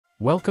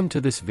Welcome to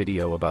this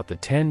video about the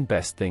 10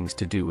 best things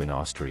to do in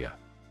Austria.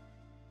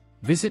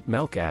 Visit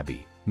Melk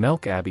Abbey.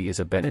 Melk Abbey is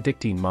a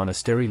Benedictine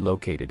monastery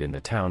located in the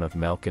town of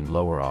Melk in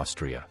Lower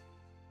Austria.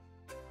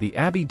 The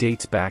abbey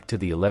dates back to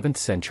the 11th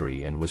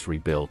century and was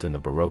rebuilt in the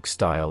Baroque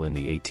style in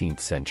the 18th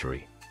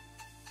century.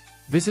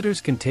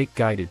 Visitors can take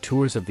guided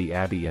tours of the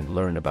abbey and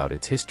learn about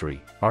its history,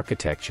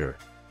 architecture,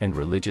 and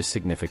religious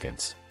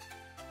significance.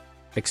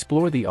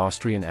 Explore the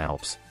Austrian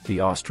Alps.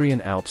 The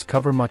Austrian Alps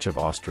cover much of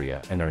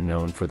Austria and are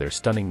known for their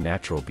stunning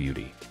natural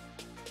beauty.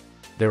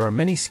 There are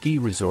many ski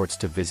resorts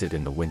to visit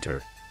in the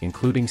winter,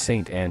 including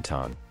St.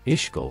 Anton,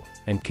 Ischgl,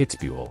 and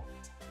Kitzbühel.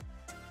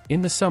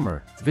 In the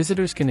summer,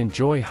 visitors can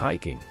enjoy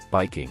hiking,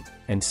 biking,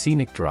 and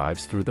scenic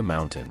drives through the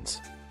mountains.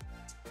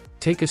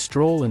 Take a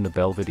stroll in the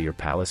Belvedere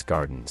Palace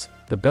Gardens.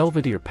 The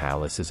Belvedere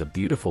Palace is a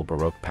beautiful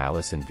Baroque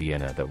palace in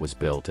Vienna that was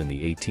built in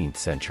the 18th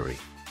century.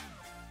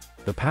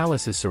 The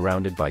palace is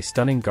surrounded by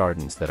stunning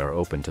gardens that are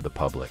open to the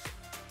public.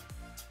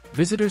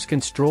 Visitors can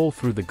stroll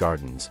through the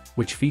gardens,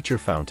 which feature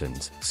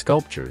fountains,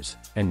 sculptures,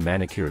 and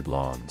manicured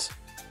lawns.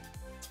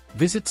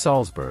 Visit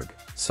Salzburg.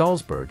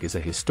 Salzburg is a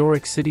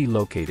historic city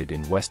located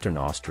in western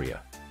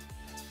Austria.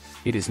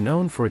 It is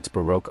known for its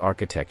Baroque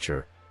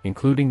architecture,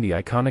 including the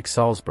iconic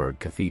Salzburg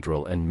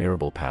Cathedral and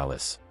Mirabell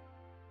Palace.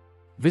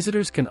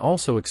 Visitors can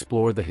also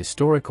explore the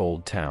historic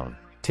Old Town,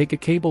 take a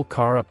cable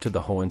car up to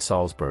the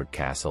Hohensalzburg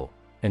Castle,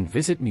 and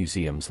visit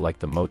museums like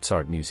the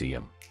Mozart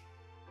Museum.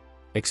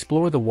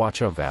 Explore the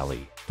Wachau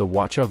Valley. The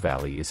Wachau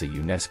Valley is a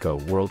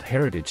UNESCO World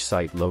Heritage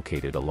Site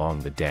located along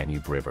the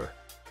Danube River.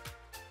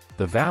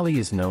 The valley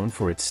is known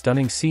for its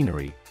stunning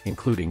scenery,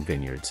 including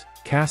vineyards,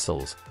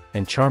 castles,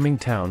 and charming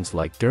towns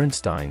like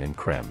Dürnstein and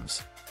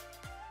Krems.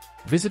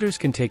 Visitors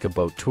can take a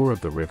boat tour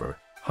of the river,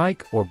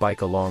 hike or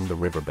bike along the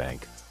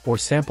riverbank, or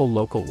sample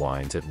local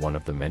wines at one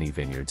of the many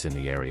vineyards in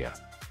the area.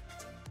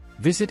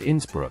 Visit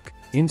Innsbruck.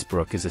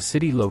 Innsbruck is a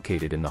city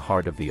located in the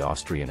heart of the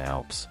Austrian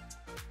Alps.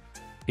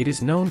 It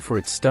is known for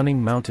its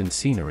stunning mountain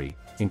scenery,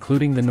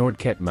 including the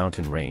Nordkette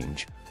mountain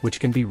range, which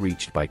can be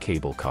reached by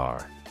cable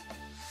car.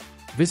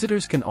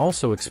 Visitors can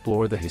also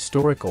explore the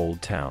historic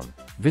Old Town,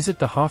 visit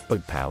the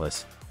Hofburg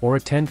Palace, or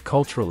attend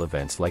cultural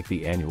events like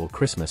the annual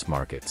Christmas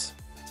markets.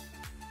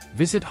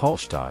 Visit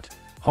Hallstatt.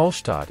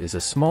 Hallstatt is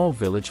a small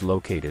village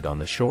located on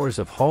the shores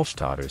of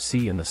Hallstatter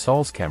Sea in the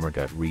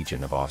Salzkammergut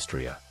region of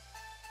Austria.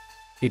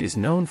 It is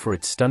known for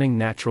its stunning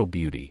natural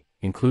beauty,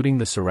 including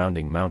the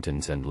surrounding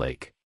mountains and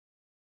lake.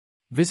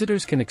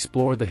 Visitors can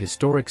explore the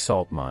historic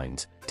salt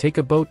mines, take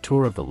a boat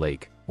tour of the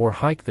lake, or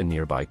hike the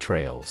nearby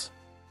trails.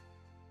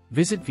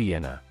 Visit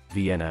Vienna.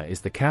 Vienna is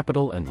the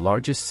capital and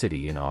largest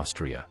city in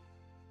Austria.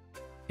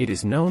 It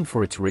is known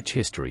for its rich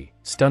history,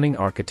 stunning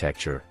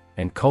architecture,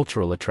 and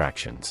cultural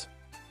attractions.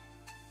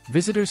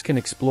 Visitors can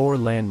explore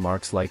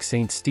landmarks like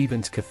St.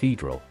 Stephen's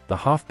Cathedral, the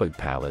Hofburg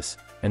Palace,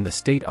 and the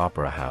State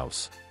Opera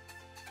House.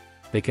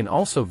 They can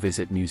also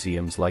visit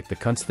museums like the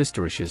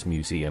Kunsthistorisches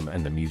Museum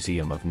and the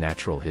Museum of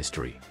Natural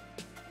History.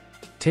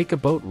 Take a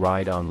boat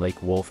ride on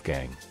Lake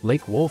Wolfgang.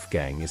 Lake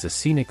Wolfgang is a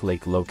scenic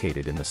lake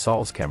located in the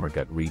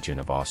Salzkammergut region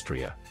of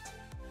Austria.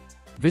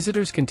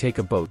 Visitors can take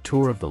a boat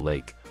tour of the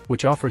lake,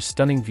 which offers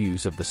stunning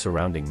views of the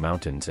surrounding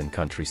mountains and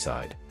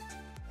countryside.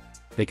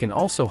 They can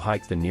also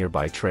hike the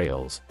nearby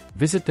trails,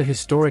 visit the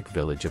historic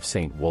village of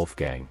St.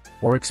 Wolfgang,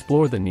 or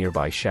explore the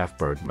nearby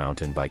Schafberg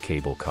mountain by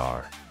cable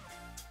car.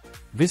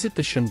 Visit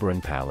the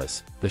Schönbrunn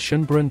Palace. The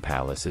Schönbrunn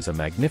Palace is a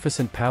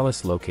magnificent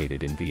palace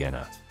located in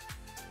Vienna.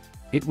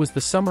 It was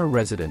the summer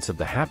residence of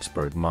the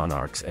Habsburg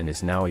monarchs and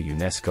is now a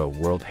UNESCO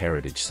World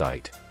Heritage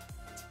Site.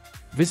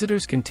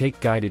 Visitors can take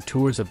guided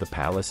tours of the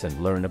palace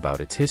and learn about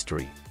its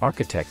history,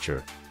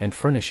 architecture, and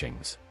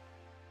furnishings.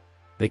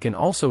 They can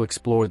also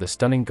explore the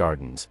stunning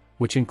gardens,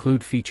 which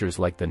include features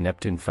like the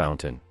Neptune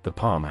Fountain, the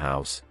Palm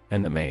House,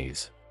 and the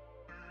Maze.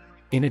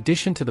 In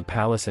addition to the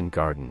palace and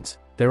gardens,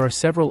 there are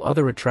several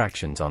other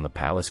attractions on the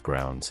palace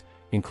grounds,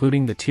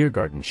 including the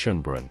Tiergarten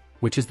Schönbrunn,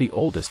 which is the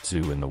oldest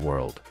zoo in the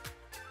world.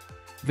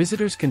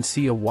 Visitors can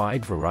see a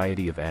wide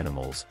variety of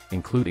animals,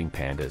 including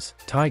pandas,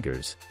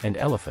 tigers, and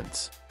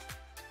elephants.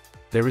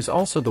 There is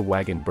also the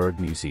Wagenburg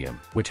Museum,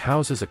 which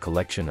houses a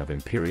collection of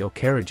imperial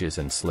carriages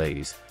and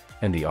sleighs,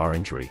 and the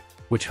Orangery,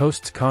 which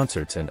hosts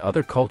concerts and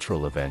other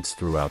cultural events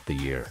throughout the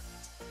year.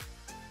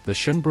 The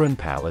Schönbrunn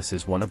Palace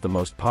is one of the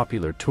most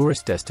popular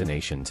tourist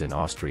destinations in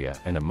Austria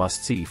and a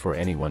must-see for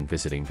anyone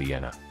visiting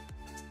Vienna.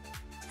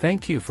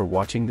 Thank you for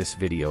watching this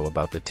video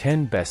about the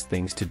 10 best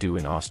things to do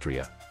in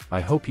Austria. I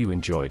hope you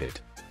enjoyed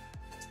it.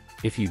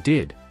 If you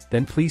did,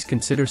 then please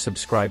consider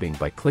subscribing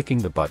by clicking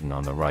the button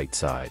on the right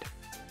side.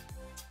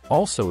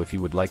 Also, if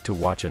you would like to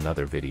watch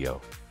another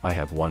video, I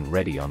have one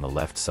ready on the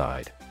left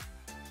side.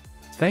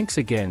 Thanks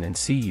again and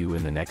see you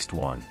in the next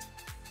one.